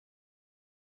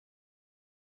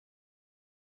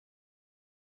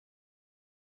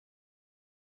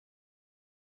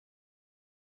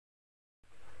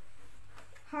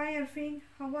Hi Arfin,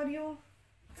 how are you?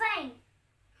 Fine.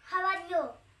 How are you?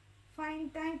 Fine,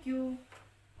 thank you.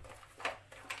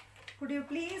 Could you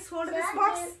please hold Sir, this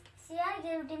box?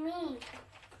 give to me.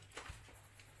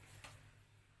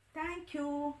 Thank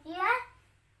you. Yeah?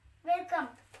 Welcome.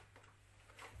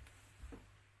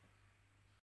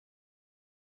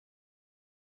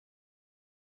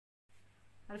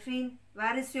 Arfin,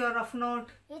 where is your rough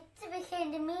note? It's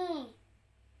behind me.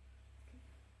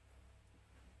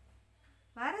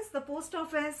 Where is the post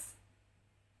office?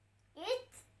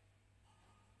 It's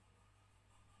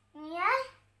near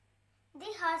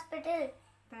the hospital.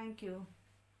 Thank you.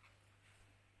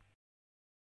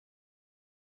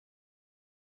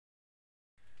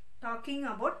 Talking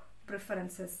about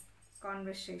preferences.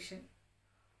 Conversation.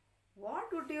 What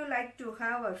would you like to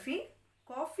have, Arfin?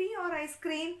 Coffee or ice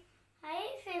cream? I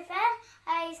prefer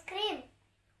ice cream.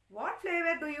 What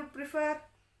flavor do you prefer?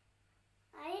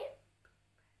 I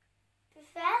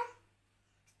prefer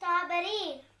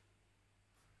strawberry.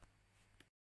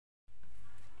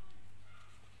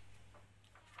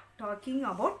 Talking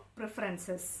about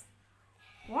preferences.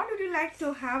 What would you like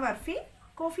to have, Arfin?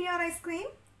 Coffee or ice cream?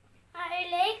 I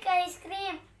like ice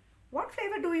cream. What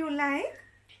flavor do you like?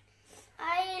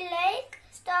 I like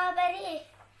strawberry.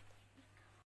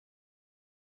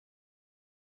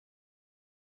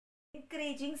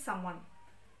 Encouraging someone.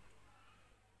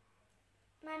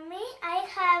 Mummy, I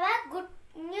have a good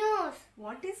news.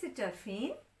 What is it,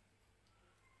 Arfin?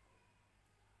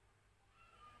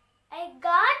 I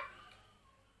got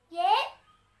A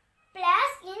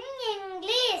plus in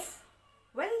English.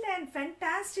 Well then,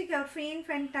 fantastic, Arfin,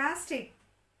 fantastic.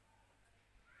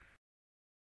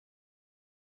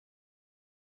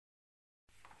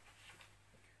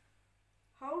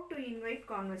 How to invite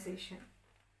conversation?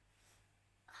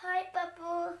 Hi,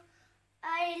 Papu.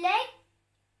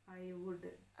 I would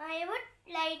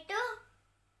like to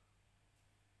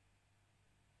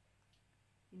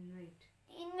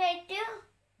invite you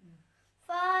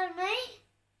for my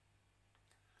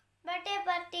birthday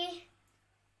party.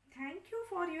 Thank you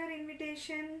for your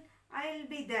invitation. I'll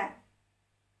be there.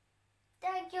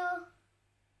 Thank you.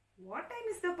 What time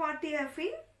is the party,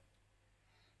 Arfin?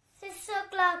 6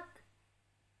 o'clock.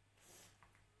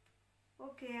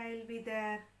 Okay, I'll be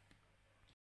there.